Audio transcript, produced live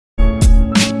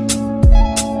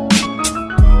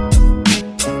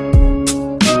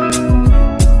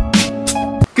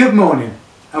Good morning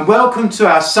and welcome to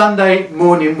our Sunday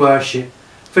morning worship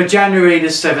for January the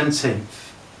 17th.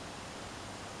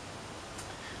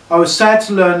 I was sad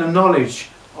to learn the knowledge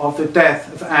of the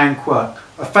death of Anne Quirk,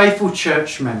 a faithful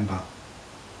church member,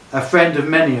 a friend of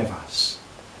many of us.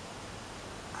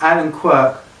 Alan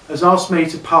Quirk has asked me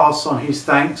to pass on his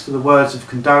thanks for the words of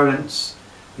condolence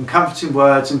and comforting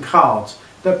words and cards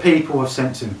that people have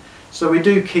sent to him. So we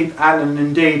do keep Alan and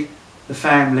indeed the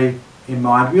family in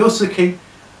mind. We also keep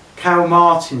Carol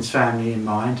Martin's family in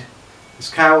mind, as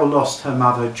Carol lost her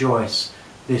mother Joyce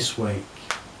this week.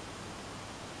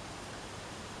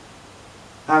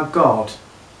 Our God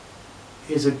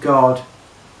is a God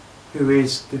who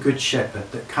is the Good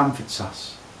Shepherd that comforts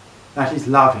us, that is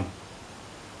loving,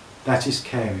 that is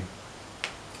caring.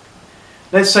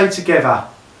 Let's say together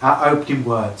our opening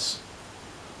words.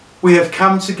 We have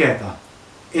come together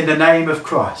in the name of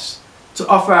Christ to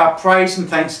offer our praise and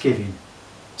thanksgiving,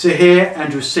 to hear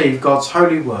and receive God's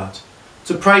holy word,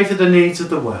 to pray for the needs of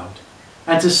the world,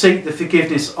 and to seek the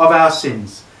forgiveness of our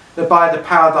sins, that by the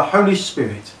power of the Holy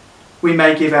Spirit we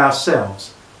may give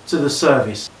ourselves to the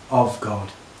service of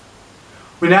God.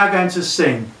 We're now going to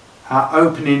sing our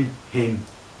opening hymn,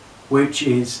 which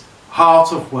is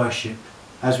Heart of Worship,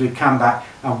 as we come back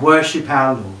and worship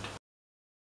our Lord.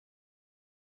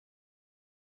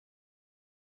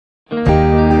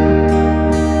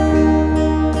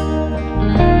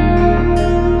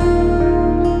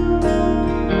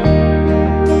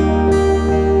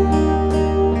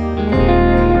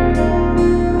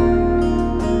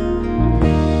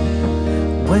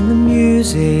 When the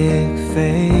music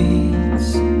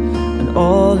fades and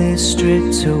all is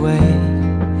stripped away,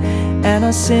 and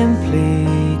I simply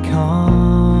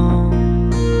come,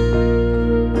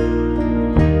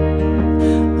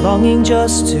 longing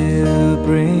just to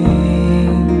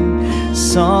bring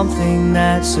something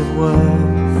that's of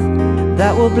worth,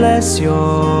 that will bless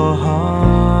your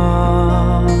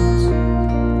heart.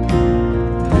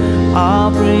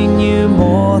 I'll bring you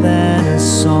more than a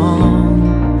song,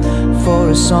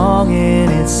 for a song in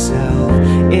itself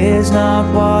is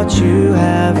not what you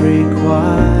have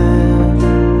required.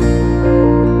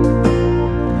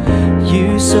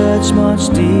 You search much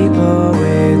deeper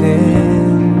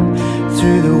within,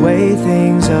 through the way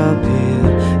things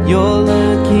appear. You're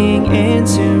looking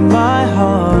into my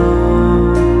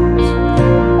heart.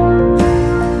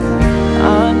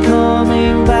 I'm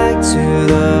coming back to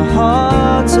the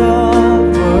heart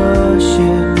of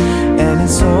worship, and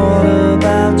it's all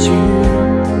about you.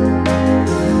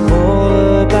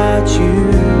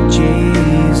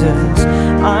 Jesus,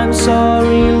 I'm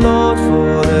sorry, Lord,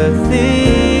 for the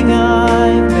thing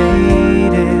I've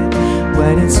made it.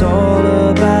 When it's all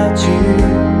about you,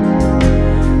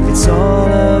 it's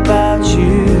all about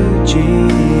you,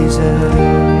 Jesus.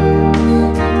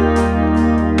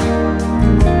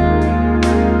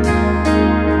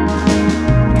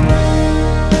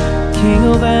 King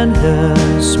of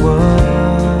endless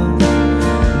world,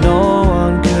 no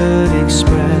one could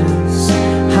express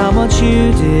how much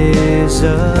you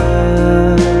deserve.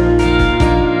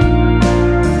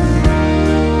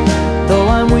 Though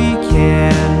I'm weak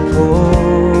and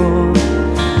poor,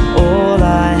 all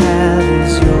I have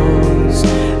is yours,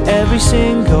 every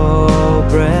single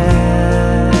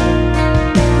breath.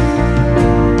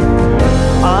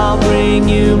 I'll bring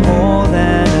you more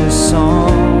than a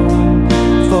song,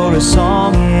 for a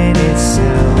song in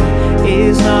itself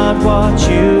is not what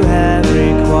you have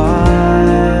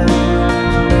required.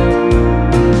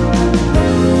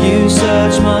 You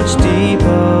search much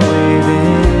deeper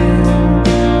within,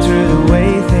 through the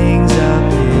way things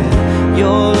appear.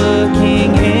 You're looking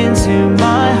into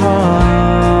my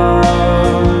heart.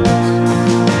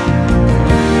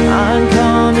 I'm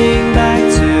coming back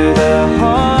to the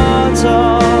heart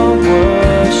of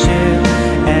worship,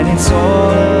 and it's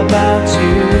all about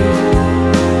you,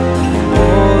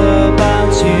 all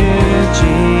about you,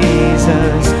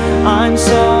 Jesus. I'm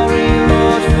sorry,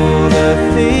 Lord, for the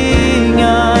thing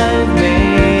I've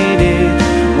made it.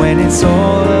 When it's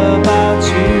all about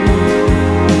you,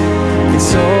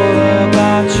 it's all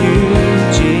about you,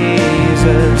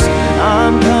 Jesus.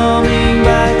 I'm coming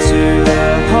back to the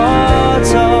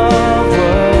heart of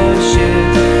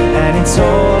worship, and it's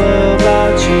all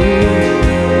about you,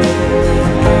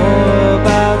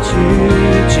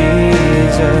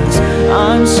 Jesus.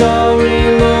 I'm sorry,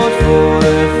 Lord, for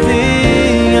the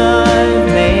thing I've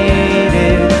made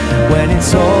it. When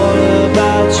it's all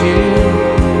about you,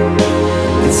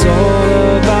 it's all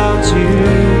about you,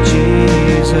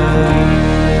 Jesus.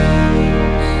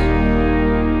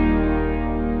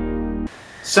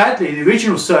 Sadly, the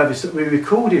original service that we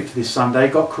recorded for this Sunday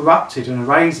got corrupted and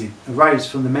erased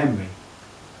from the memory.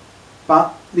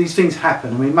 but these things happen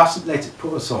and we mustn't let it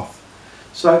put us off.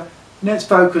 So let's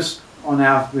focus on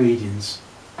our readings.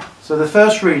 So the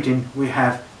first reading we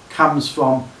have comes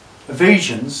from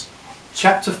Ephesians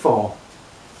chapter 4,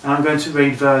 and I'm going to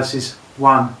read verses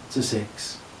 1 to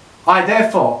 6. I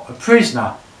therefore, a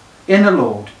prisoner in the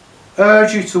Lord,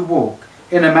 urge you to walk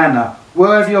in a manner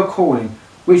worthy of calling,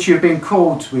 which you have been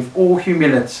called with all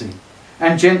humility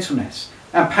and gentleness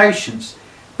and patience,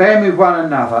 bearing with one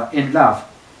another in love,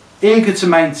 eager to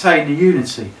maintain the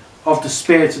unity of the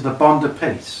Spirit of the bond of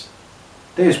peace.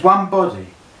 There is one body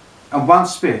and one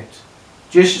Spirit,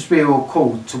 just as we are all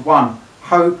called to one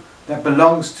hope that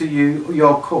belongs to you,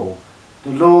 your call, the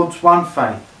Lord's one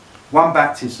faith, one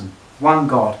baptism, one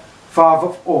God, Father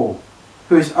of all,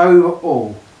 who is over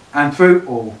all and through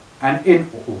all and in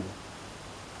all.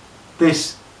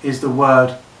 This is the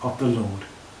word of the Lord.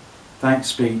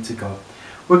 Thanks be to God.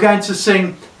 We're going to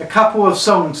sing a couple of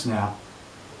songs now.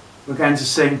 We're going to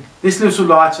sing This Little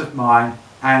Light of Mine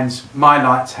and My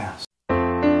Lighthouse.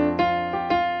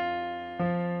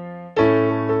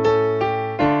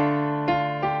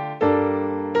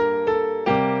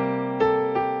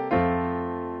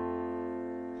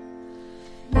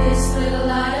 This little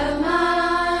light of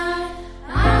mine,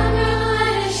 I'm gonna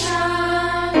let it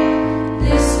shine.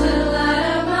 This little light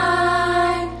of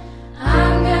mine,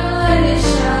 I'm gonna let it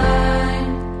shine.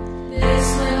 This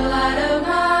little light of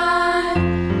mine,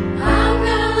 I'm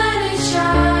gonna let it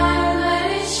shine,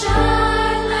 let it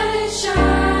shine, let it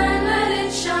shine, let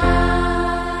it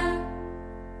shine.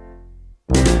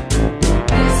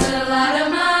 This little light of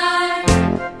mine,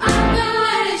 I'm gonna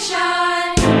let it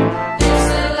shine. This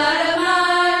little light of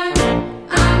mine,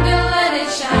 I'm gonna let it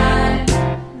shine.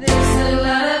 This little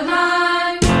light of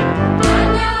mine, I'm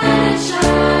gonna let it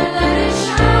shine, let it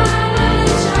shine, let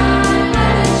it shine,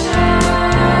 let it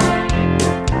shine.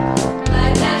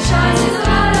 Light that shines is a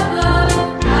light of love,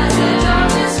 lights the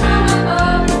darkness from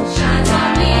above. Shines on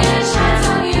me and shines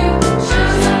on you,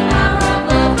 shows the power of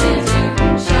love can do.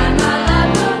 Shine my light,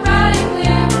 look bright and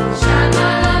clear. Shine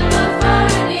my light, look far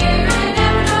and near. In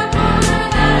every dark corner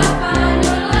that I find,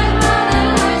 you're like my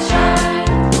little light shine.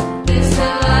 This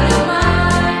little light of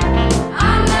mine,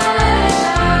 I'm gonna let it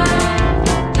shine.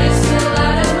 This little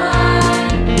light of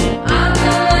mine, I'm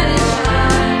gonna let it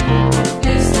shine.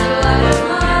 This little light of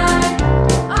mine,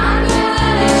 I'm gonna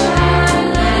let it shine,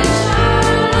 let it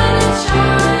shine, let it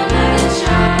shine, let it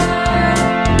shine.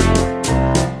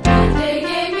 They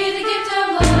gave me the gift of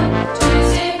love.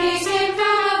 Tuesday peace came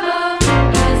from above.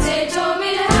 Wednesday told me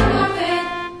to have more faith.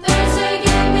 Thursday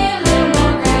gave me a little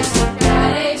more grace.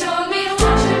 Friday told me to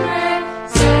watch and pray.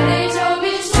 Saturday told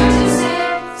me just what to say.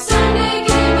 Sunday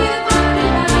gave me the power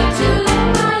tonight to let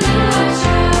my little light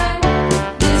shine.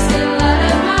 This little light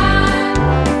of mine,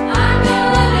 I'm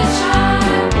gonna let it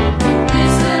shine.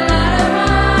 This little light of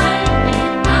mine,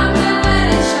 I'm gonna let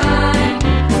it shine.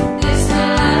 This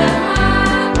little light of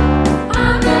mine,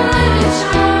 I'm gonna let it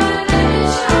shine, let it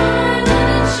shine, let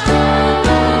it shine,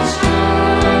 let it shine,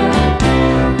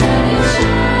 let it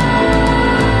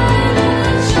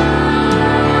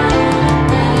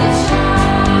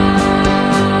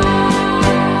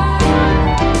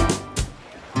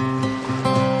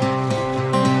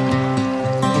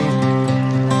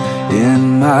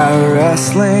In my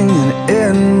wrestling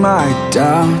and in my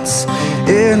doubts,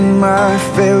 in my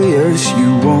failures,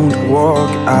 you won't walk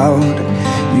out.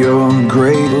 Your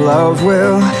great love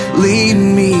will lead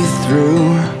me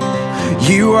through.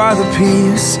 You are the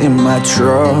peace in my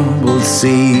troubled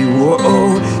sea.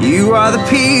 Whoa, you are the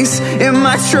peace in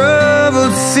my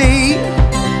troubled sea.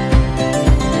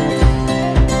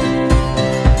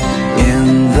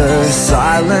 In the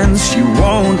silence, you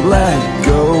won't let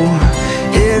go.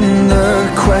 In the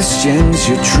questions,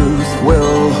 your truth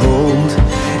will hold.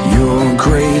 Your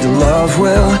great love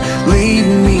will lead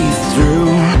me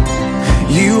through.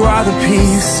 You are the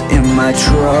peace in my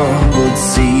troubled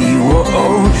sea.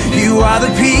 Whoa, you are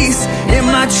the peace in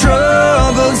my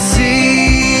troubled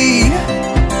sea.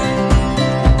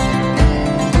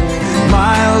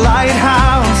 My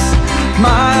lighthouse,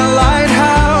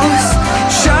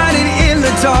 shining in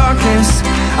the darkness,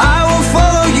 I will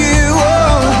follow you.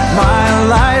 Oh, my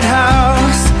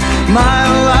lighthouse,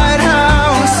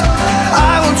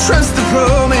 I will trust the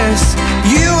promise.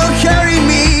 You will carry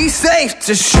me safe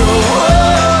to shore,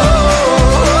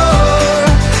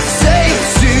 safe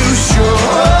to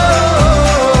shore,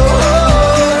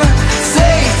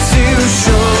 safe to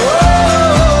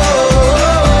shore,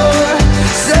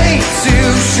 safe to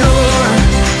shore.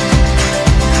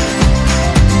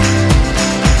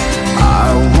 I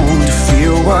won't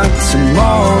fear what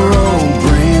tomorrow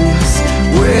brings.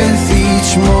 With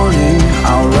each morning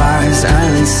I'll rise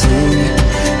and sing.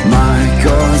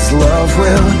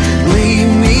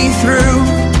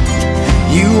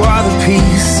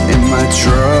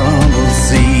 troubled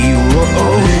sea.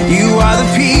 Whoa, you are the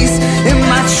peace in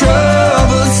my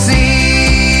troubled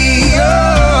sea.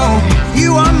 Oh,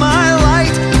 you are my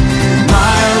light,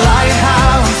 my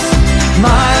lighthouse,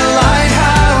 my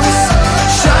lighthouse,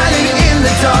 shining in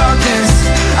the darkness.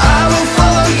 I will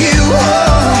follow you.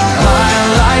 Oh, my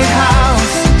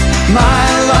lighthouse, my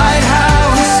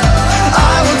lighthouse.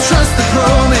 I will trust the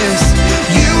promise.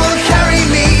 You will carry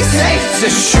me safe to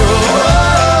shore.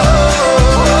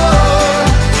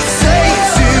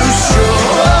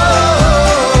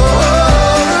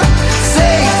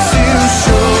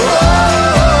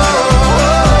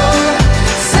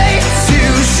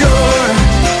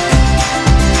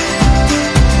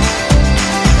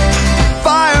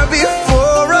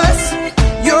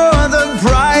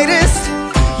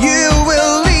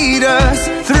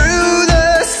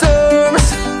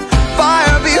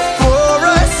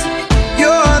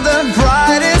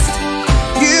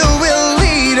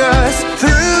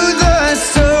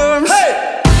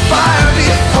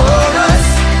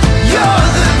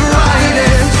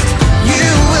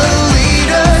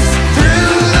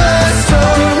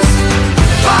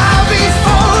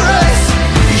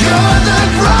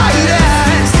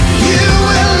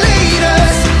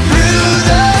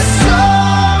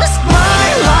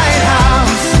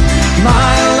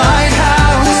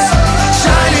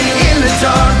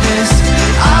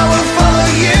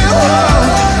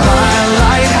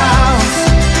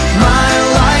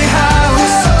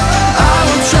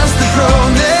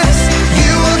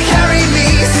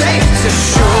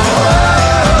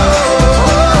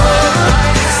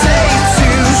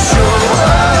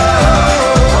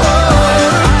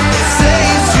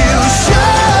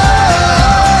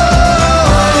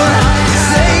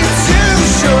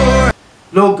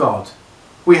 Lord God,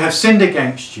 we have sinned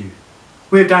against you.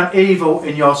 We have done evil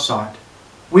in your sight.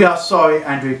 We are sorry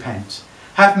and repent.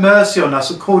 Have mercy on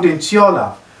us according to your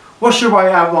love. Wash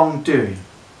away our wrongdoing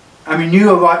and renew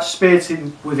a right spirit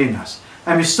within us,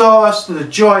 and restore us to the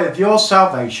joy of your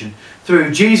salvation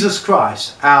through Jesus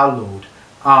Christ our Lord.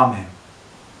 Amen.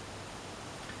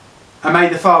 And may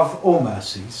the Father of all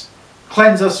mercies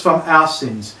cleanse us from our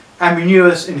sins and renew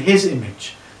us in his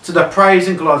image, to the praise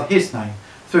and glory of his name,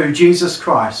 through Jesus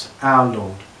Christ our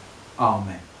Lord.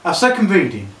 Amen. Our second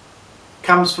reading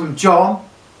comes from John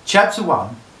chapter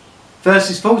 1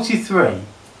 verses 43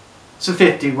 to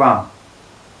 51.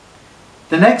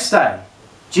 The next day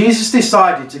Jesus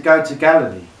decided to go to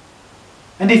Galilee,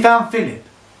 and he found Philip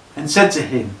and said to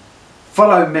him,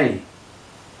 "Follow me."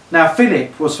 Now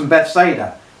Philip was from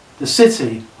Bethsaida, the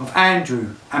city of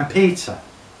Andrew and Peter.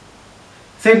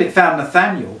 Philip found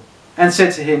Nathanael and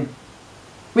said to him,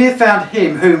 "We have found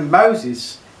him whom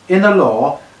Moses in the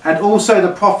law and also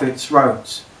the prophets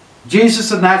wrote, Jesus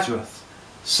of Nazareth,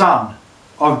 son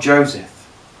of Joseph."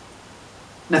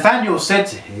 Nathanael said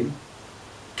to him,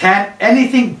 "Can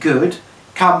anything good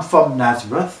come from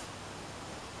Nazareth?"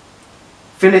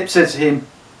 Philip said to him,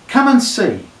 "Come and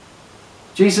see."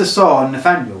 Jesus saw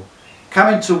Nathanael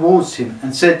coming towards him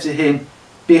and said to him,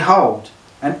 "Behold,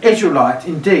 an Israelite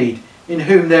indeed, in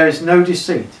whom there is no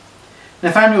deceit."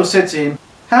 Nathanael said to him,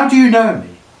 "How do you know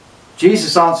me?"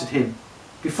 Jesus answered him,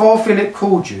 "Before Philip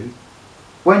called you,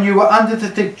 when you were under the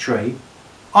fig tree,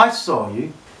 I saw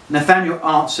you." Nathanael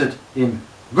answered him,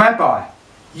 "Rabbi,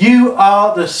 you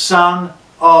are the Son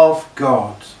of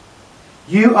God.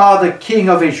 You are the King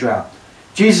of Israel."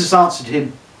 Jesus answered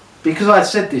him, "Because I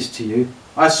said this to you,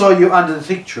 I saw you under the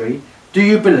fig tree. Do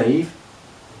you believe?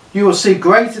 You will see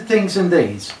greater things than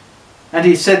these." And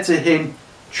he said to him,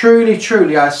 "Truly,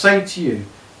 truly, I say to you,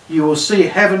 you will see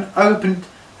heaven opened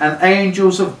and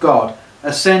angels of God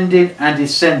ascending and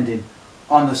descending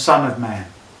on the Son of Man."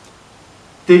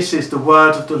 This is the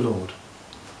word of the Lord.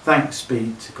 Thanks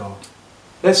be to God.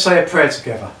 Let's say a prayer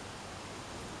together.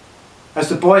 As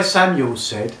the boy Samuel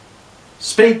said,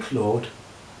 "Speak, Lord,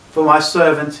 for my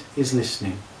servant is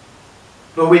listening."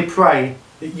 Lord, we pray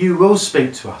that you will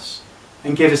speak to us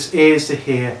and give us ears to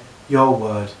hear your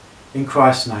word. In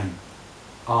Christ's name.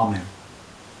 Amen.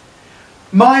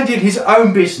 Minding his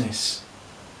own business.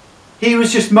 He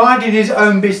was just minding his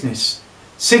own business,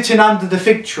 sitting under the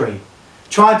fig tree,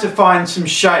 trying to find some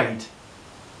shade.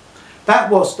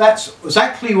 That's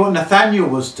exactly what Nathanael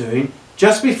was doing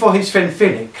just before his friend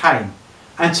Philip came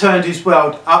and turned his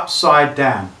world upside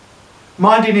down.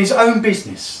 Minding his own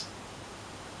business.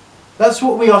 That's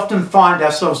what we often find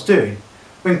ourselves doing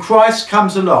when Christ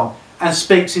comes along and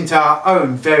speaks into our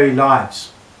own very lives.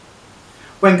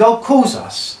 When God calls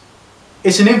us,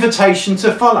 it's an invitation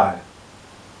to follow.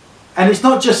 And it's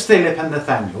not just Philip and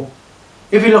Nathanael.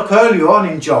 If we look earlier on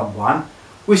in John 1,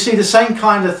 we see the same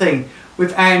kind of thing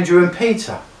with Andrew and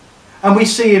Peter. And we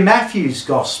see in Matthew's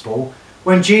Gospel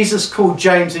when Jesus called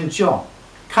James and John,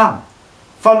 "Come,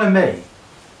 follow me."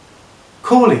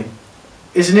 Calling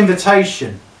is an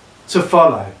invitation to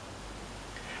follow.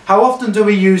 How often do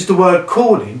we use the word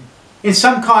calling in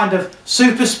some kind of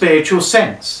super spiritual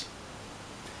sense?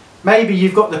 Maybe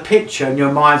you've got the picture in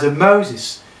your mind of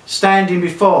Moses standing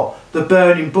before the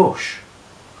burning bush.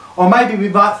 Or maybe we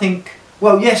might think,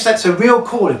 well, yes, that's a real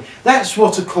calling. That's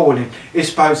what a calling is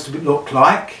supposed to look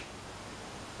like.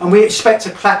 And we expect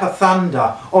a clap of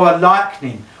thunder or a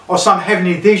lightning or some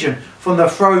heavenly vision from the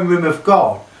throne room of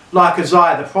God, like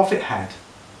Isaiah the prophet had.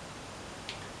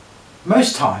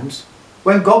 Most times,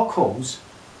 when God calls,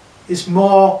 it's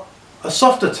more a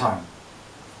softer tone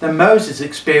than Moses'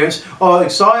 experience or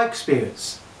Isaiah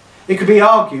experienced. It could be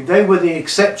argued they were the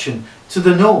exception to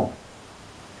the norm.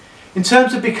 In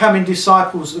terms of becoming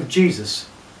disciples of Jesus,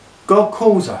 God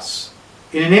calls us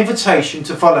in an invitation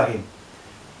to follow him.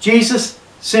 Jesus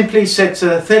simply said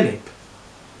to Philip,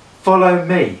 "Follow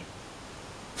me."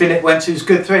 Philip went to his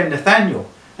good friend Nathanael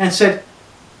and said,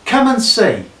 "Come and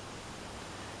see."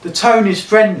 The tone is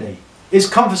friendly, it's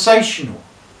conversational.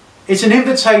 It's an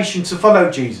invitation to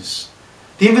follow Jesus.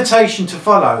 The invitation to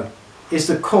follow is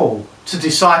the call to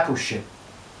discipleship.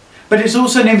 But it's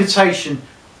also an invitation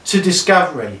to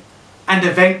discovery and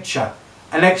adventure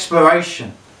and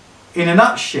exploration. In a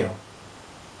nutshell,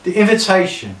 the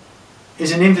invitation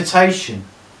is an invitation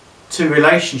to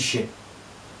relationship.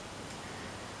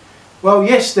 Well,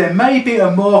 yes, there may be a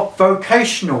more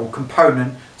vocational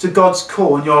component to God's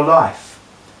call in your life.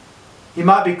 He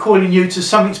might be calling you to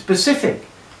something specific,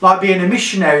 like being a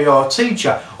missionary or a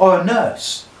teacher or a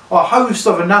nurse or a host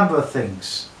of a number of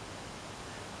things.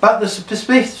 But the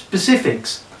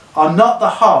specifics are not the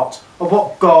heart of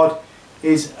what God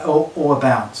is all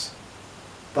about.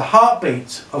 The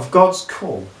heartbeat of God's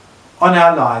call on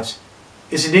our lives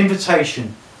is an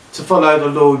invitation to follow the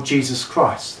Lord Jesus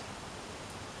Christ.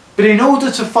 But in order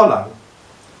to follow,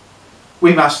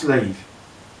 we must leave.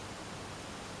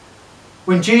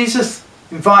 When Jesus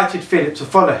invited Philip to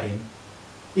follow him,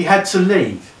 he had to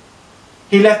leave.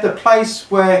 He left the place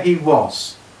where he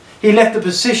was. He left the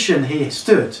position he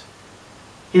stood.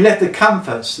 He left the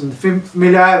comforts and the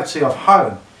familiarity of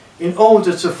home in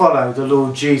order to follow the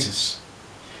Lord Jesus.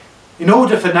 In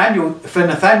order for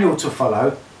Nathanael to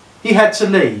follow, he had to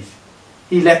leave.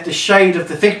 He left the shade of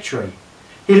the fig tree.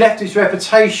 He left his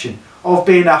reputation of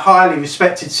being a highly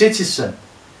respected citizen.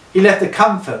 He left the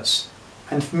comforts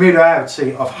and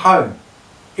familiarity of home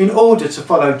in order to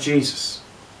follow Jesus.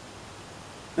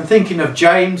 And thinking of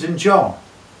James and John,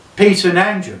 Peter and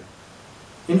Andrew,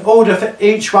 in order for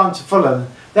each one to follow them,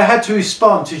 they had to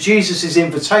respond to Jesus'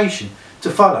 invitation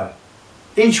to follow.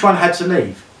 Each one had to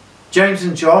leave. James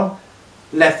and John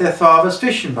left their father's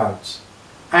fishing boats.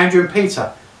 Andrew and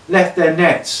Peter left their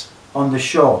nets on the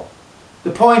shore.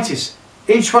 The point is,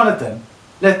 each one of them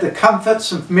left the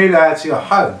comforts and familiarity of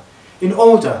home in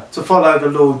order to follow the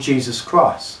Lord Jesus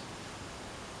Christ.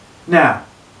 Now,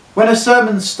 when a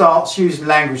sermon starts using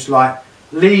language like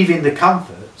leaving the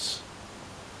comforts,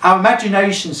 our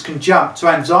imaginations can jump to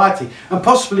anxiety and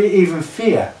possibly even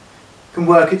fear can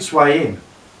work its way in.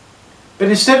 But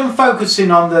instead of focusing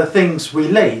on the things we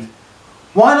leave,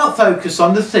 why not focus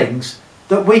on the things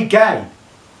that we gain?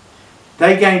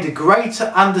 They gained a greater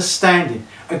understanding,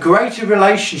 a greater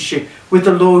relationship with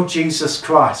the Lord Jesus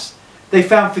Christ. They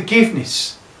found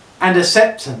forgiveness and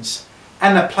acceptance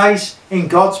and a place in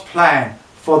God's plan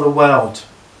for the world.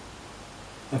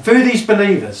 And through these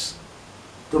believers,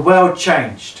 the world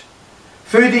changed.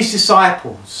 Through these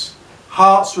disciples,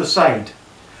 hearts were saved.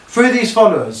 Through these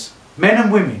followers, men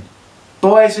and women,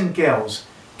 boys and girls,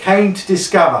 came to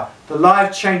discover the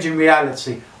life-changing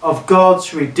reality of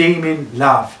God's redeeming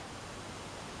love.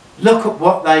 Look at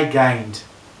what they gained.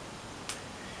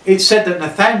 It's said that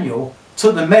Nathanael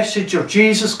took the message of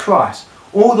Jesus Christ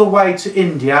all the way to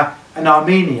India and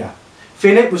Armenia.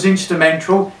 Philip was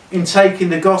instrumental in taking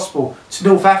the gospel to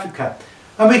North Africa.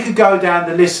 And we could go down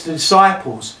the list of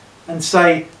disciples and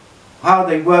say how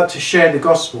they worked to share the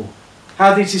gospel,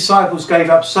 how these disciples gave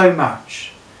up so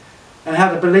much, and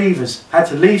how the believers had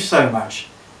to leave so much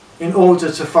in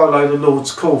order to follow the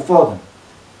Lord's call for them.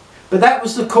 But that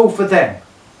was the call for them.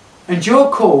 And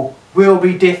your call will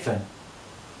be different.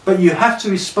 But you have to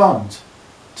respond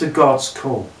to God's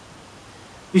call.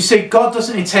 You see, God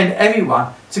doesn't intend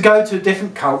everyone to go to a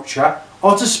different culture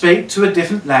or to speak to a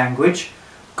different language.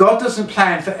 God doesn't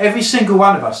plan for every single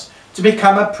one of us to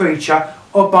become a preacher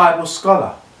or Bible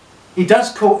scholar. He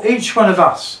does call each one of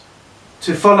us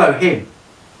to follow him.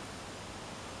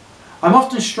 I'm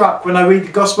often struck when I read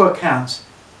the gospel accounts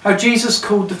how Jesus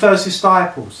called the first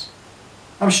disciples.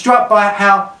 I'm struck by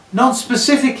how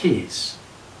non-specific he is.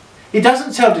 He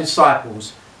doesn't tell the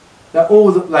disciples that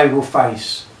all that they will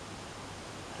face.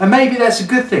 And maybe that's a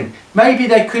good thing. Maybe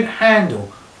they couldn't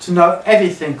handle to know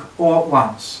everything all at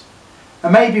once.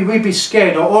 And maybe we'd be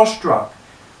scared or awestruck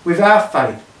with our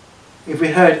faith if we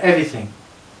heard everything.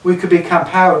 We could become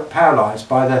paralysed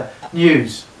by the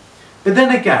news. But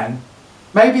then again,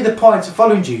 maybe the point of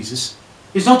following Jesus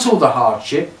is not all the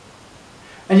hardship.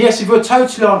 And yes, if we're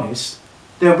totally honest,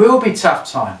 there will be tough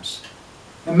times.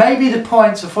 And maybe the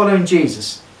point of following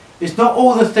Jesus is not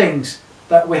all the things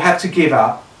that we have to give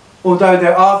up, although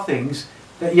there are things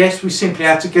that yes, we simply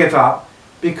have to give up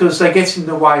because they get in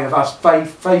the way of us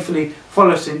faithfully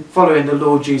following the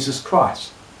Lord Jesus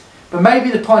Christ. But maybe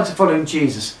the point of following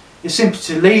Jesus is simply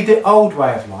to leave the old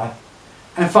way of life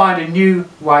and find a new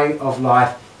way of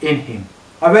life in him.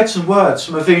 I read some words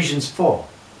from Ephesians 4.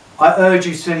 I urge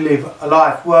you to live a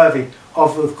life worthy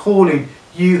of the calling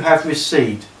you have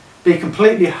received. Be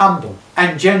completely humble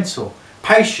and gentle,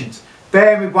 patient,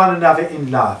 bearing with one another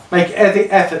in love. Make every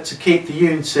effort to keep the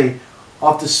unity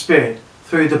of the Spirit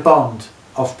through the bond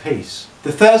of peace.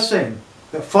 The first thing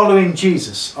that following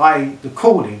Jesus, i.e. the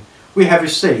calling we have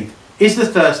received, is the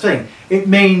first thing. It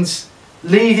means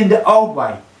leaving the old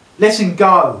way, letting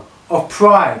go of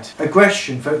pride,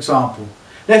 aggression for example,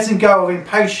 letting go of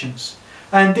impatience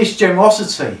and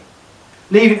disgenerosity,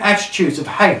 leaving attitudes of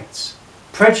hate,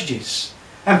 prejudice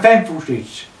and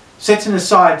vengeance, setting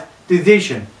aside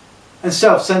division and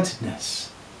self-centeredness.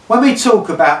 When we talk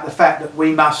about the fact that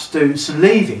we must do some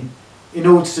leaving in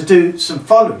order to do some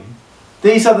following,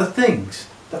 these are the things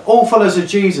that all followers of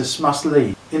Jesus must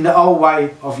leave in the old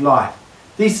way of life.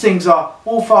 These things are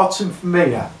all far too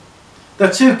familiar.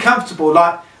 They're too comfortable,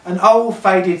 like an old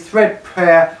faded thread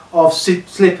pair of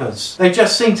slippers. They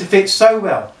just seem to fit so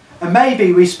well. And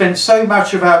maybe we spent so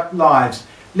much of our lives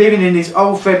living in these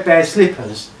old threadbare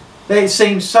slippers that it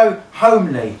seems so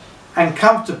homely and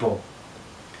comfortable.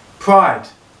 Pride,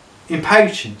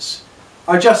 impatience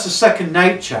are just a second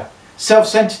nature.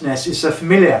 Self-centeredness is a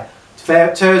familiar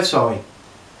territory.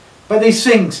 But these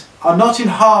things are not in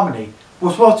harmony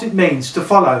with what it means to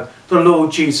follow the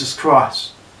Lord Jesus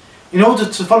Christ. In order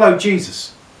to follow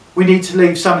Jesus, we need to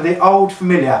leave some of the old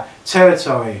familiar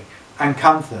territory and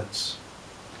comforts.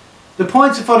 The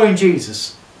point of following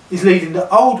Jesus is leaving the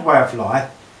old way of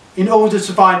life in order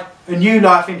to find a new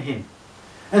life in him.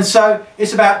 And so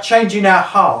it's about changing our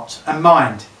heart and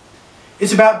mind.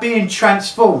 It's about being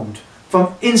transformed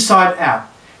from inside out.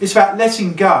 It's about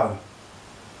letting go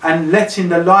and letting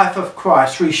the life of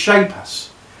Christ reshape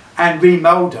us and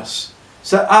remould us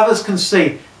so that others can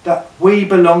see that we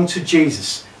belong to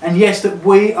Jesus. And yes, that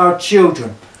we are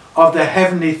children of the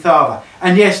Heavenly Father.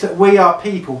 And yes, that we are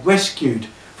people rescued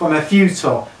from a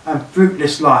futile and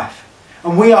fruitless life.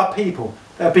 And we are people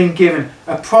that have been given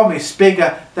a promise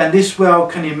bigger than this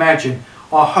world can imagine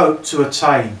or hope to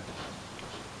attain.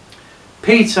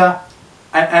 Peter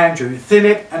and Andrew,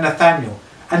 Philip and Nathaniel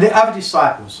and the other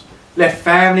disciples left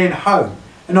family and home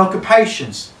and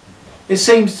occupations. It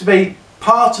seems to be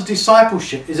part of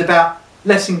discipleship is about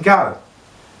letting go.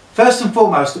 First and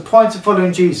foremost, the point of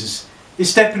following Jesus is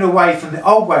stepping away from the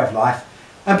old way of life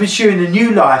and pursuing a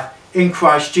new life in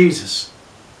Christ Jesus.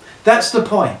 That's the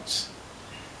point.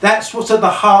 That's what's at the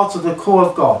heart of the core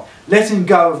of God. Letting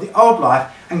go of the old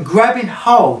life and grabbing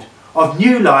hold of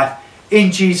new life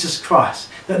in Jesus Christ.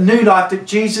 That new life that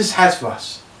Jesus has for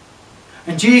us.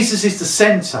 And Jesus is the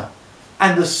centre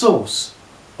and the source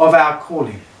of our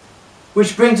calling.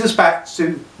 Which brings us back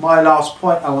to my last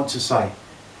point I want to say.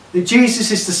 That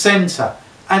Jesus is the centre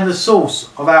and the source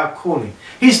of our calling.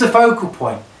 He's the focal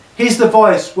point. He's the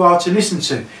voice we are to listen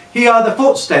to. He are the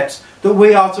footsteps that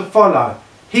we are to follow.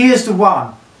 He is the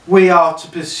one we are to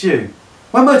pursue.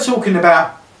 When we're talking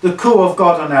about the call of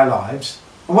God on our lives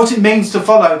and what it means to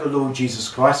follow the Lord Jesus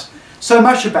Christ, so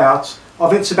much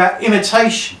of it's about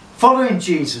imitation. Following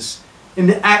Jesus in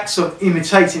the acts of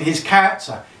imitating his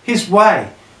character, his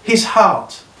way, his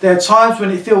heart. There are times when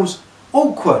it feels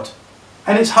awkward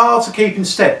and it's hard to keep in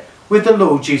step with the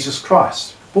Lord Jesus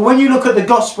Christ. But when you look at the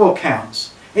gospel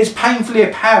accounts, it's painfully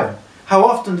apparent how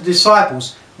often the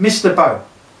disciples missed the boat.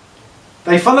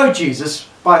 They followed Jesus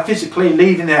by physically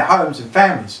leaving their homes and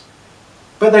families,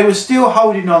 but they were still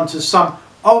holding on to some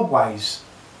old ways,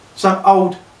 some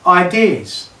old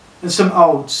ideas and some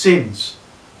old sins.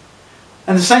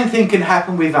 And the same thing can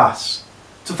happen with us.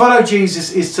 To follow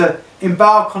Jesus is to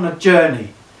embark on a journey,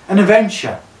 an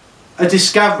adventure, a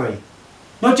discovery.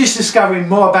 Not just discovering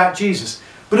more about Jesus,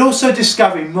 but also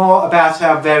discovering more about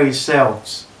our very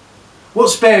selves.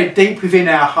 What's buried deep within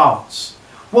our hearts?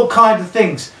 What kind of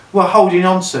things we're holding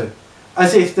on to?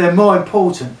 as if they're more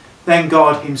important than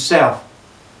God himself.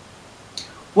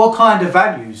 What kind of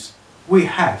values we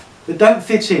have that don't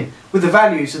fit in with the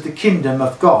values of the kingdom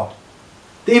of God.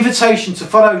 The invitation to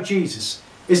follow Jesus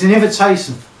is an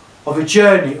invitation of a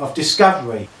journey of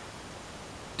discovery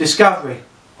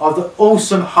of the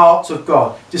awesome heart of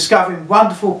God, discovering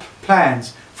wonderful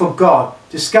plans for God,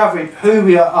 discovering who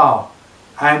we are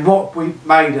and what we're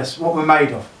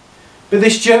made of. But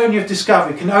this journey of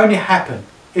discovery can only happen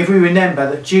if we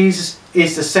remember that Jesus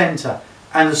is the centre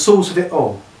and the source of it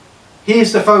all. He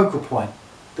is the focal point,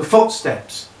 the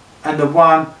footsteps, and the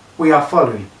one we are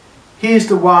following. He is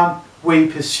the one we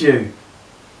pursue.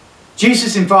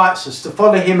 Jesus invites us to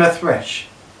follow him afresh.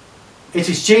 It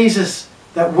is Jesus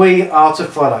that we are to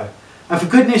follow. And for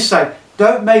goodness sake,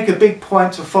 don't make a big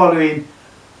point of following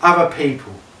other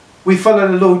people. We follow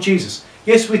the Lord Jesus.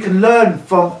 Yes, we can learn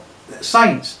from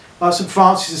saints like St.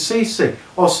 Francis of Assisi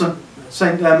or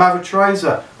St. Mother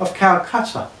Teresa of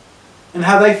Calcutta, and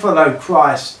how they followed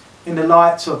Christ in the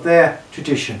light of their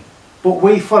tradition. But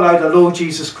we follow the Lord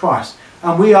Jesus Christ,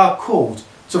 and we are called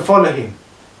to follow him.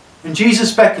 And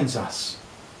Jesus beckons us.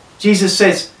 Jesus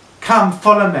says, "Come,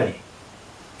 follow me."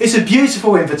 It's a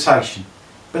beautiful invitation,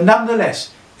 but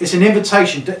nonetheless, it's an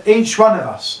invitation that each one of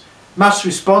us must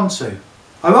respond to.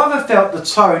 I rather felt the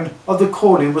tone of the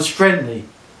calling was friendly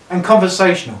and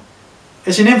conversational.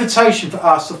 It's an invitation for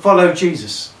us to follow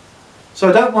Jesus. So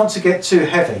I don't want to get too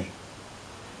heavy.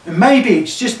 And maybe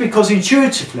it's just because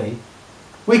intuitively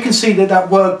we can see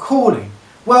that word calling,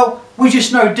 well, we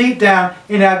just know deep down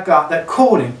in our gut that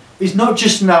calling is not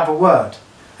just another word.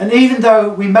 And even though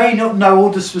we may not know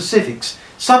all the specifics,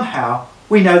 somehow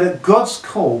we know that God's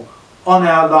call on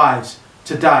our lives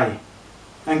today,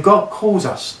 and God calls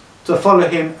us to follow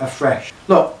him afresh.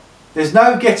 Look, there's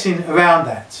no getting around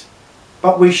that,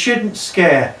 but we shouldn't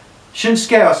scare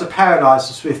us or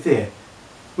paralyse us with fear.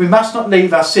 We must not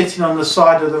leave us sitting on the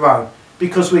side of the road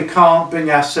because we can't bring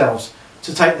ourselves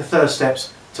to take the first steps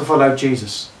to follow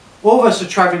Jesus. All of us are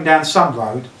travelling down some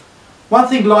road. One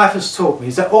thing life has taught me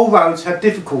is that all roads have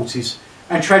difficulties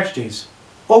and tragedies.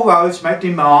 All roads make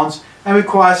demands and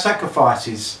require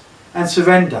sacrifices and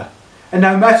surrender. And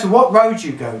no matter what road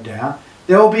you go down,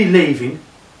 there will be leaving,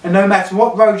 and no matter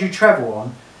what road you travel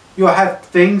on, you'll have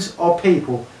things or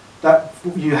people that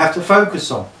you have to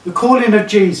focus on. The calling of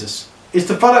Jesus is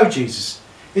to follow Jesus.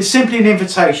 It's simply an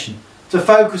invitation to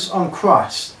focus on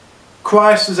Christ.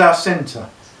 Christ is our centre.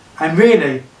 And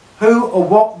really, who or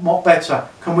what better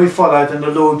can we follow than the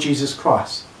Lord Jesus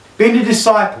Christ? Being a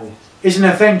disciple is an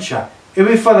adventure if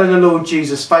we follow the Lord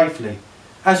Jesus faithfully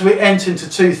as we enter into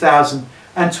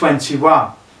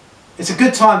 2021. It's a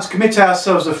good time to commit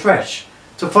ourselves afresh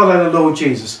to follow the Lord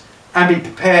Jesus and be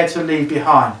prepared to leave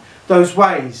behind those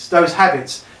ways, those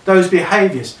habits, those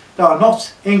behaviours that are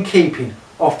not in keeping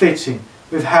or fitting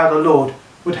with how the Lord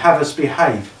would have us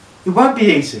behave. It won't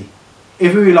be easy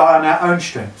if we rely on our own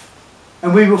strength,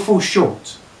 and we will fall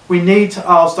short. We need to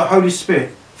ask the Holy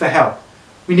Spirit for help.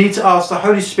 We need to ask the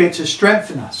Holy Spirit to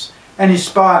strengthen us and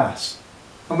inspire us,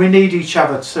 and we need each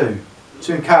other too,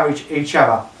 to encourage each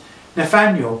other.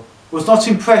 Nathanael was not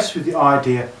impressed with the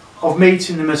idea of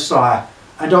meeting the Messiah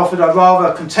and offered a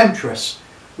rather contemptuous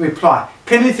reply.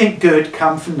 Can anything good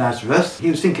come from Nazareth?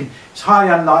 He was thinking it's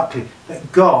highly unlikely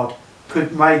that God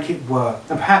could make it work.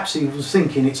 And perhaps he was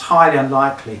thinking it's highly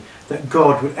unlikely that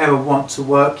God would ever want to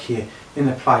work here in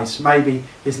the place. Maybe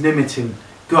he's limiting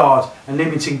God and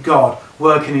limiting God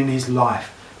working in his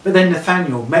life. But then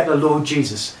Nathanael met the Lord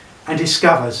Jesus and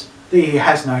discovers that he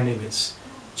has no limits.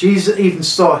 Jesus even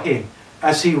saw him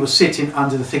as he was sitting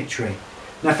under the fig tree.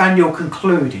 Nathanael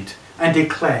concluded and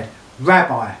declared,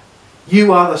 "Rabbi,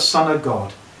 you are the Son of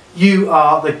God. You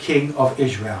are the King of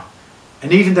Israel."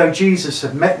 And even though Jesus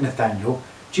had met Nathanael,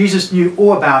 Jesus knew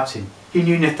all about him. He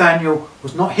knew Nathanael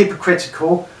was not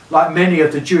hypocritical like many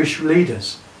of the Jewish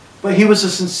leaders, but he was a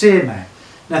sincere man.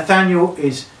 Nathanael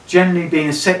is generally being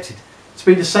accepted to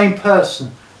be the same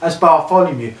person as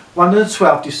Bartholomew, one of the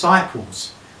 12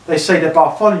 disciples. They say that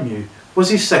Bartholomew was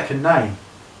his second name,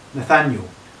 Nathanael.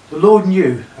 The Lord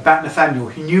knew about Nathanael.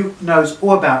 He knows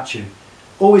all about you.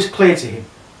 All is clear to him.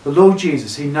 The Lord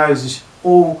Jesus, he knows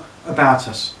all about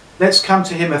us. Let's come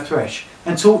to him afresh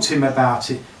and talk to him about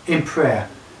it in prayer.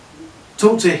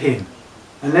 Talk to him,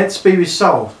 and let's be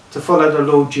resolved to follow the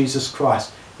Lord Jesus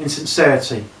Christ in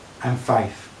sincerity and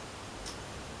faith.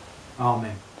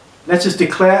 Amen. Let us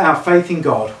declare our faith in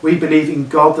God. We believe in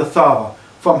God the Father,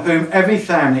 from whom every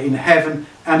family in heaven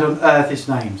and on earth is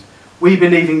named. We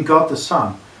believe in God the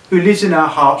Son, who lives in our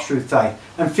hearts through faith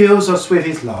and fills us with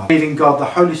his love. We believe in God the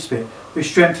Holy Spirit, who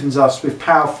strengthens us with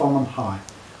power from on high.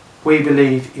 We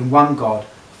believe in one God,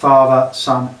 Father,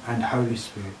 Son and Holy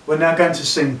Spirit. We're now going to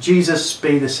sing Jesus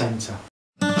Be the Centre.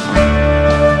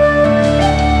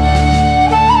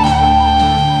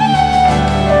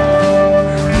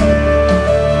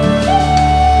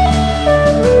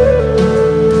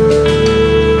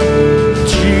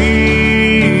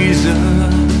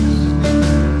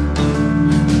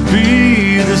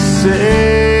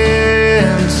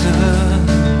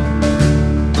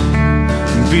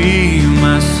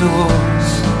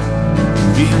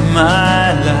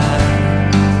 My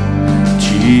life,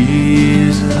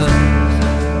 Jesus,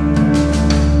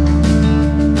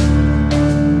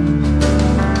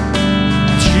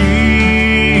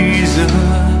 Jesus,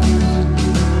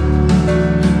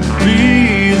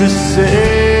 be the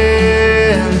center,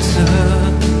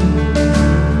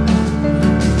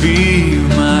 be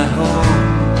my hope,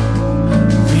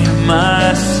 be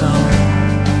my song,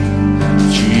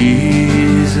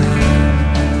 Jesus.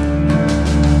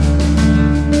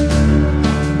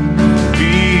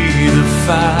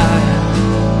 Fire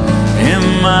in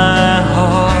my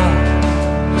heart,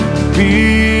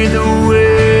 be the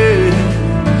way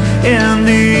in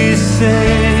these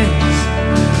saints,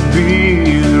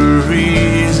 be the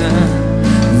reason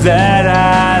that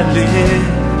I live,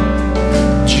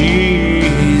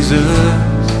 Jesus,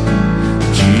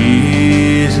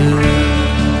 Jesus.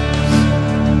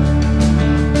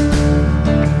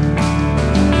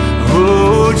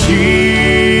 Oh,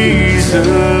 Jesus,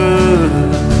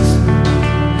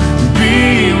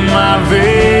 my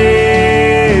vision,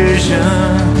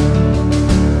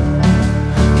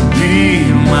 be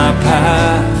my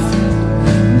path,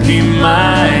 be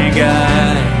my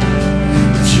guide,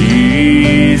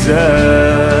 Jesus,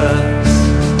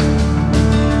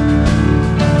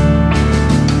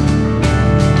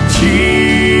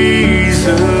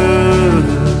 Jesus,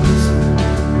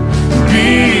 be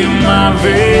my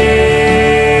vision,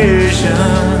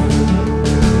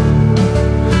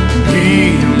 be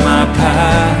my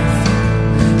path,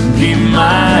 be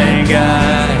my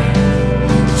guide,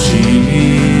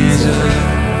 Jesus.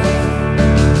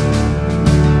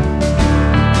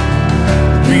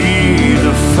 Be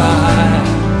the fire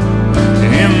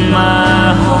in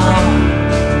my heart,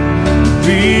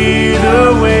 be the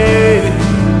way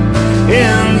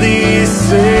in these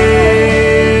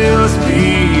sails, be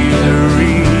the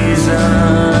reason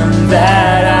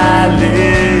that I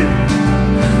live,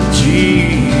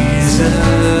 Jesus,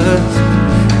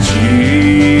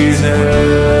 Jesus.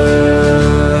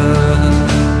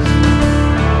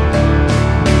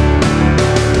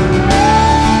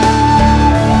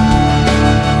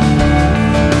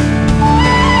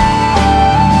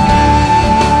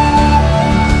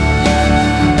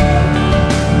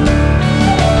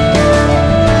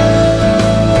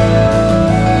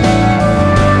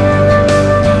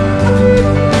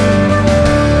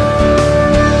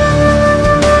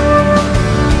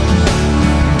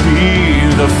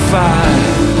 Fire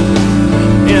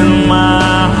in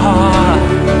my heart,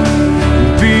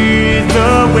 be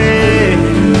the way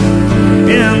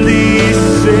in these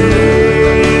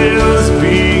sails,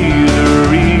 be the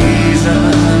reason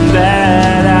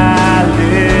that I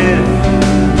live,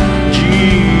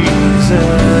 Jesus,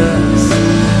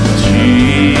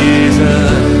 Jesus,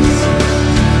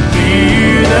 be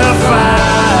the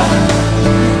fire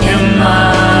in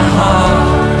my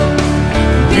heart,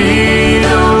 be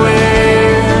the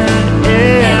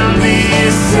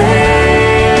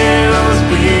sails,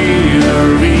 be the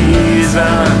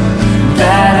reason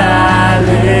that I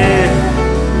live,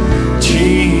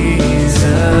 Jesus,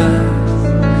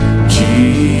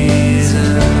 Jesus.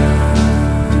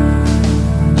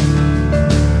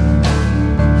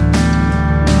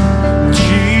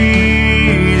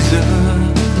 Jesus,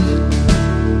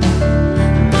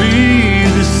 be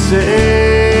the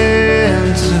center,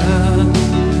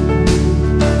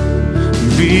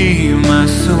 be my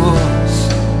source,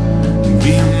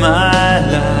 be my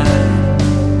life,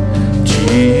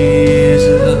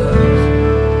 Jesus.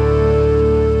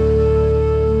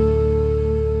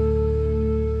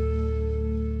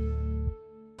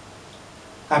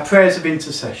 Our prayers of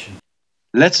intercession.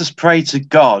 Let us pray to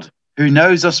God, who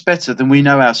knows us better than we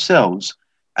know ourselves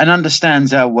and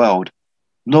understands our world.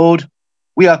 Lord,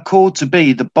 we are called to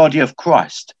be the body of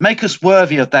Christ. Make us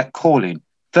worthy of that calling,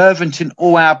 fervent in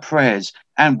all our prayers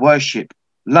and worship,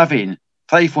 loving,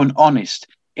 faithful and honest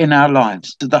in our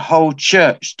lives, that the whole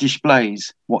church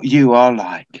displays what you are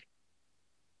like.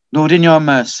 Lord, in your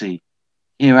mercy,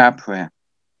 hear our prayer.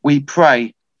 We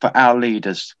pray for our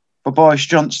leaders, for Boris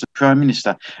Johnson, Prime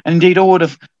Minister, and indeed all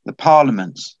of the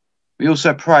parliaments. We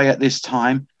also pray at this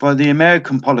time for the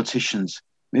American politicians,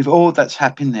 with all that's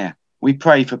happened there. We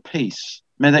pray for peace.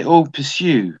 May they all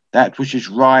pursue that which is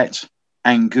right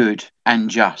and good and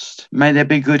just. May there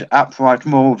be good, upright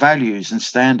moral values and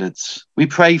standards. We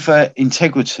pray for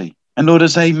integrity. And Lord,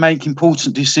 as they make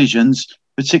important decisions,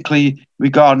 particularly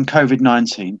regarding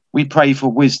COVID-19, we pray for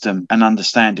wisdom and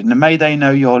understanding. And may they know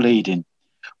your leading.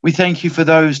 We thank you for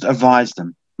those that advise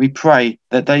them. We pray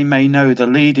that they may know the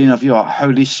leading of your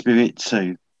Holy Spirit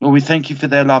too. Lord, we thank you for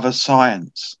their love of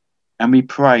science. And we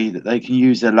pray that they can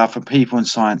use their love for people and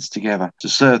science together to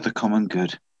serve the common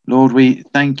good. Lord, we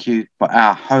thank you for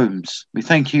our homes. We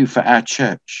thank you for our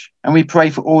church. And we pray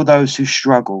for all those who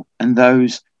struggle and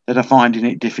those that are finding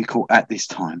it difficult at this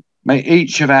time. May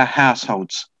each of our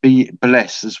households be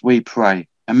blessed as we pray.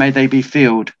 And may they be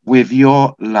filled with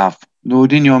your love.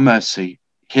 Lord, in your mercy,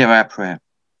 hear our prayer.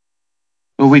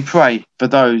 Lord, we pray for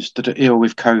those that are ill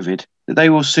with COVID, that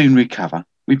they will soon recover.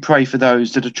 We pray for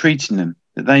those that are treating them,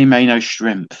 that they may know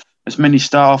strength. As many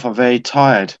staff are very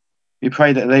tired, we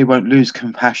pray that they won't lose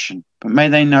compassion, but may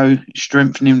they know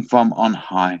strengthening from on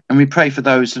high. And we pray for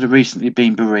those that have recently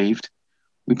been bereaved.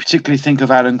 We particularly think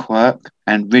of Alan Quirk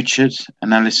and Richard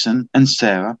and Alison and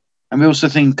Sarah. And we also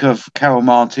think of Carol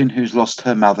Martin, who's lost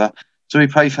her mother. So we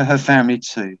pray for her family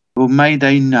too. Lord, may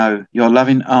they know your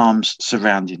loving arms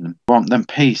surrounding them. Grant them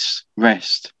peace,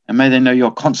 rest, and may they know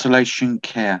your consolation,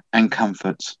 care and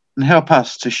comfort. And help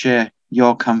us to share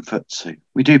your comfort too.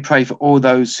 We do pray for all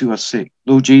those who are sick.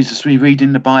 Lord Jesus, we read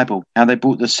in the Bible how they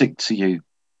brought the sick to you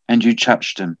and you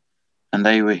touched them and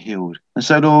they were healed. And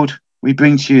so, Lord, we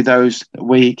bring to you those that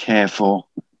we care for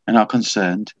and are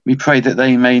concerned. We pray that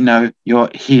they may know your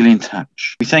healing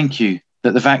touch. We thank you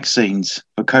that the vaccines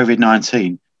for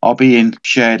COVID-19 are being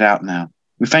shared out now.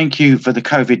 We thank you for the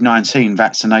COVID-19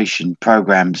 vaccination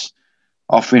programs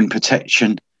offering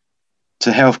protection to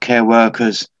healthcare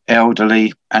workers,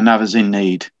 elderly and others in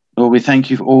need. Lord, we thank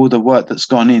you for all the work that's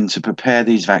gone in to prepare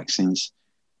these vaccines.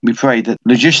 We pray that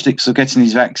logistics of getting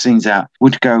these vaccines out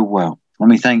would go well.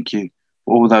 And we thank you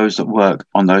for all those that work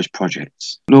on those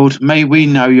projects. Lord, may we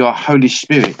know your Holy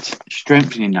Spirit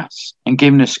strengthening us and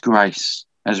giving us grace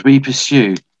as we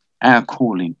pursue our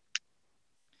calling.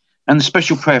 And the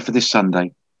special prayer for this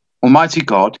Sunday. Almighty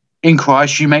God, in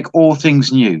Christ you make all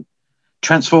things new.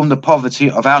 Transform the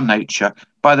poverty of our nature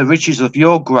by the riches of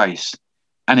your grace,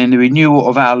 and in the renewal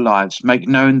of our lives make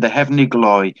known the heavenly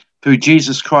glory through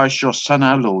Jesus Christ, your Son,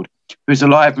 our Lord, who is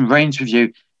alive and reigns with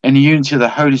you in the unity of the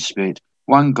Holy Spirit,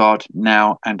 one God,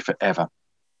 now and forever.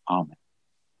 Amen.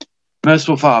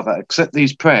 Merciful Father, accept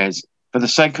these prayers for the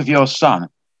sake of your Son,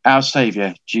 our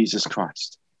Saviour, Jesus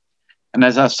Christ. And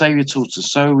as our Saviour taught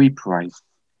us, so we pray.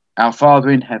 Our Father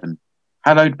in heaven,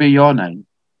 hallowed be your name.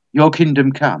 Your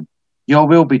kingdom come. Your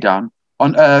will be done,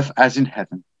 on earth as in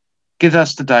heaven. Give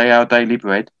us today our daily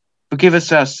bread. Forgive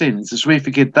us our sins, as we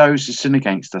forgive those who sin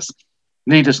against us.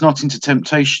 Lead us not into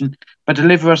temptation, but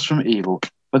deliver us from evil.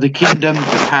 For the kingdom,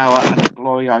 the power, and the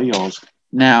glory are yours,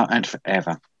 now and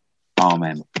forever.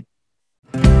 Amen.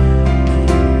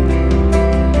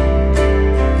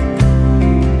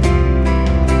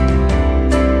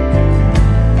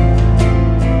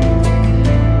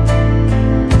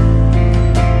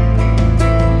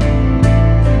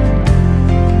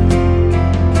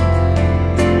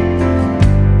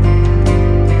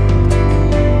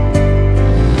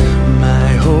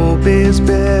 Is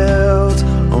built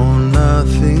on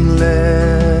nothing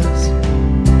less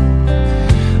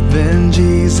than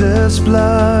Jesus'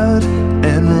 blood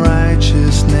and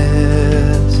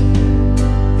righteousness.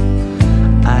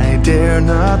 I dare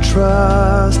not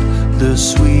trust the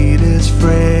sweetest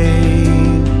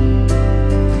frame,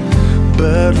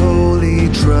 but wholly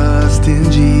trust in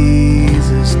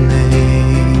Jesus'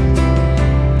 name.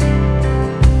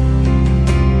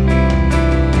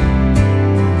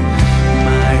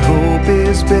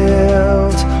 Is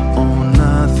built on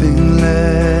nothing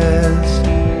less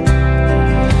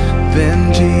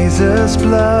than Jesus'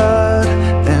 blood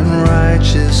and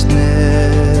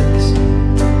righteousness.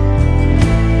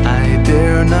 I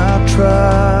dare not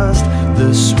trust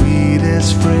the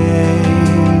sweetest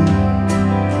frame,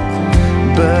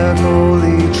 but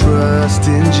wholly trust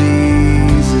in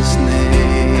Jesus'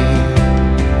 name.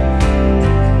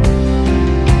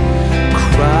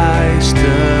 Christ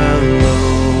alone,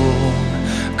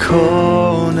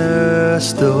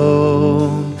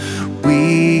 cornerstone,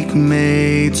 weak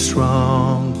made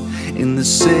strong in the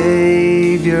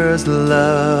Savior's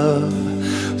love.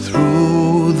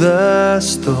 Through the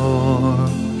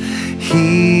storm,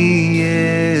 He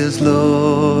is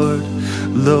Lord,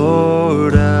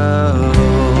 Lord of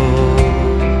all.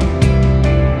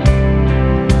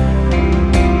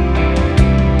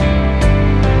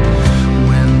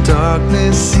 When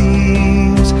darkness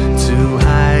seems to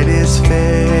hide His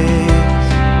face,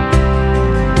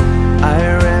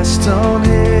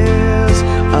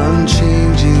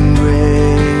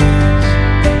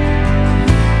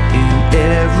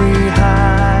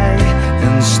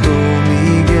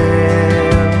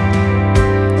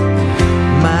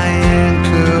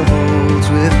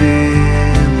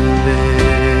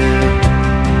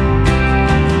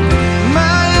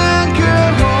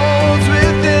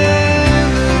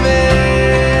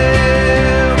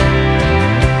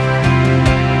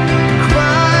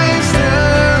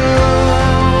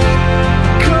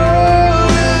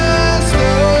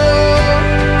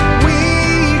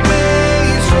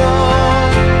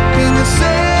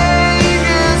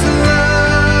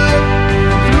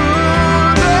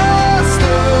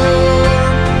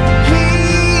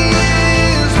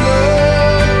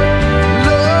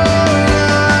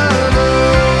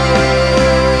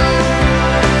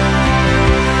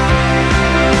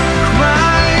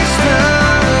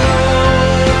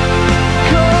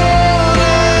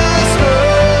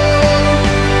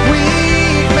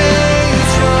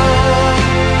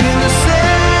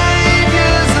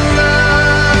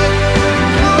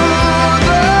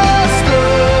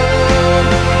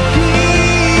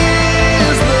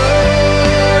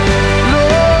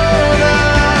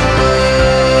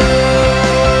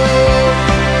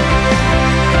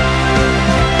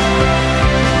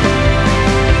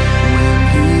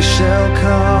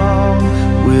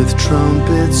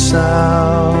 trumpet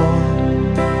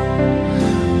sound.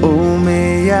 Oh,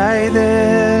 may I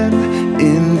then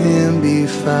in him be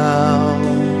found,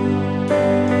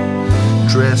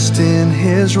 dressed in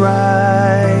his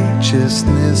righteousness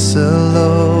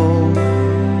alone,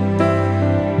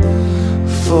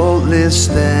 faultless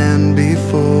stand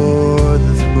before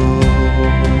the throne.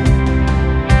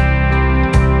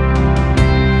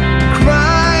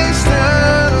 Christ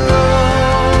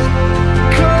alone,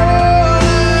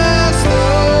 cornerstone,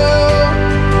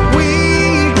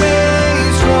 weak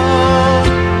made strong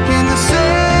in the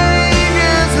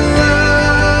Savior's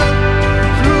love.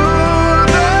 Through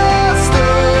the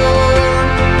storm,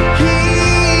 He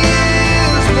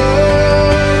is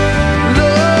Lord,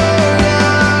 Lord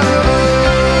our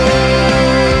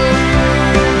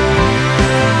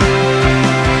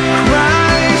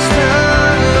Christ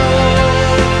alone,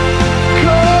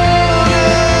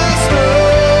 cornerstone,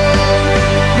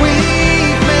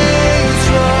 weak made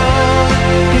strong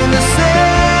in the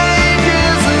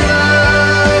Savior's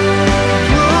love.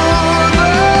 Through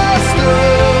the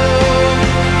storm,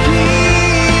 He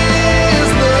is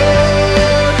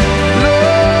Lord,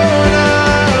 Lord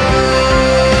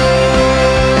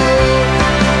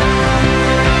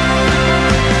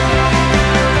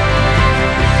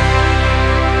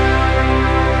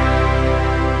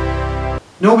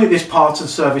Normally at this part of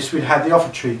the service we'd had the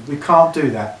offertory. We can't do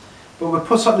that, but we'll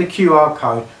put up the QR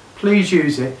code. Please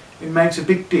use it. It makes a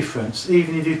big difference,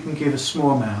 even if you can give a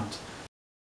small amount.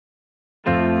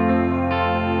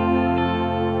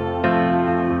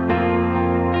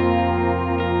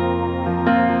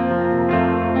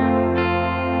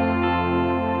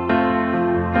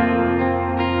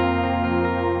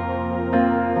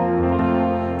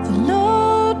 The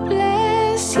Lord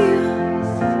bless you